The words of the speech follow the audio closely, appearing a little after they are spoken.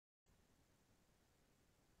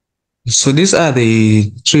So these are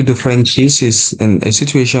the three different cases in a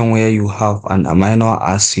situation where you have an amino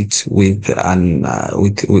acid with an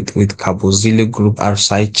with carboxylic group R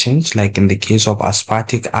side change, like in the case of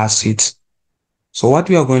aspartic acid. So what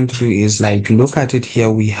we are going to do is like look at it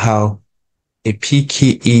here. We have a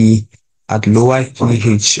pKa at lower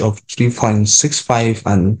pH of 3.65,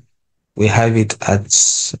 and we have it at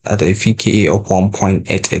a pKa of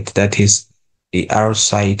 1.88. That is the R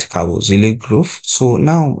side carboxylic group. So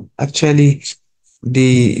now actually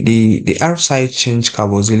the R side change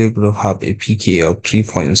carboxylic group have a pKa of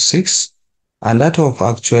 3.6, and that of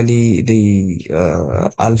actually the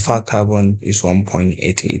alpha carbon is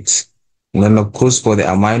 1.88. And then of course for the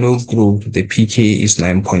amino group the pKa is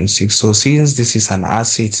 9.6. So since this is an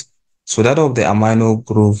acid, so that of the amino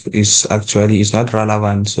group is not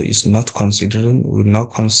relevant, so it's not considering, we will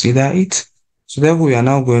not consider it. So therefore, we are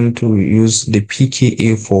now going to use the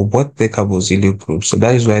pKa for both the carboxylic groups. So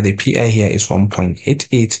that is why the Pi here is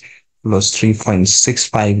 1.88 plus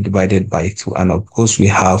 3.65 divided by 2. And of course, we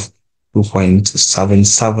have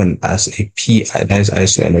 2.77 as a Pi, that is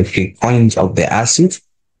isoelectric point of the acid.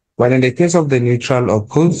 But in the case of the neutral, of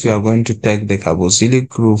course, you are going to take the carboxylic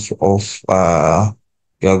group of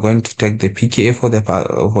you are going to take the pKa for the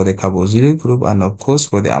carboxylic group, and of course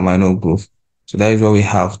for the amino group. So that is why we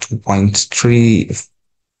have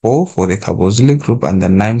 2.34 for the carboxylic group and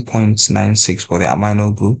then 9.96 for the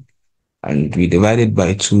amino group. And we divide it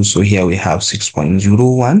by 2. So here we have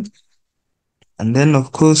 6.01. And then,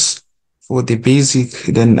 of course, for the basic,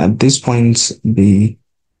 then at this point, the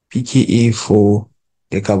pKa for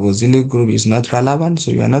the carboxylic group is not relevant.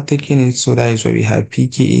 So we are not taking it. So that is why we have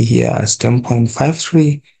pKa here as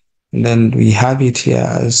 10.53. And then we have it here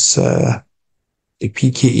as the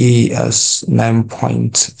pKa as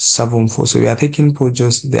 9.74. So we are taking for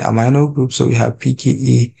just the amino group. So we have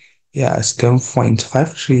pKa here as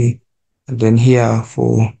 10.53. And then here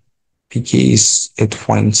for pKa is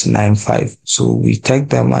 8.95. So we take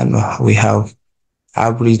them and we have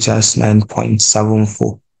average as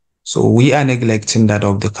 9.74. So we are neglecting that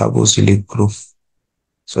of the carboxylic group.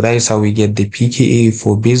 So that is how we get the pKa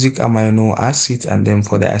for basic amino acids and then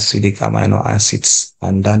for the acidic amino acids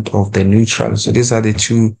and that of the neutral. So these are the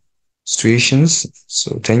two situations.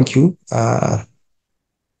 So thank you.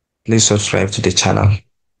 Please subscribe to the channel.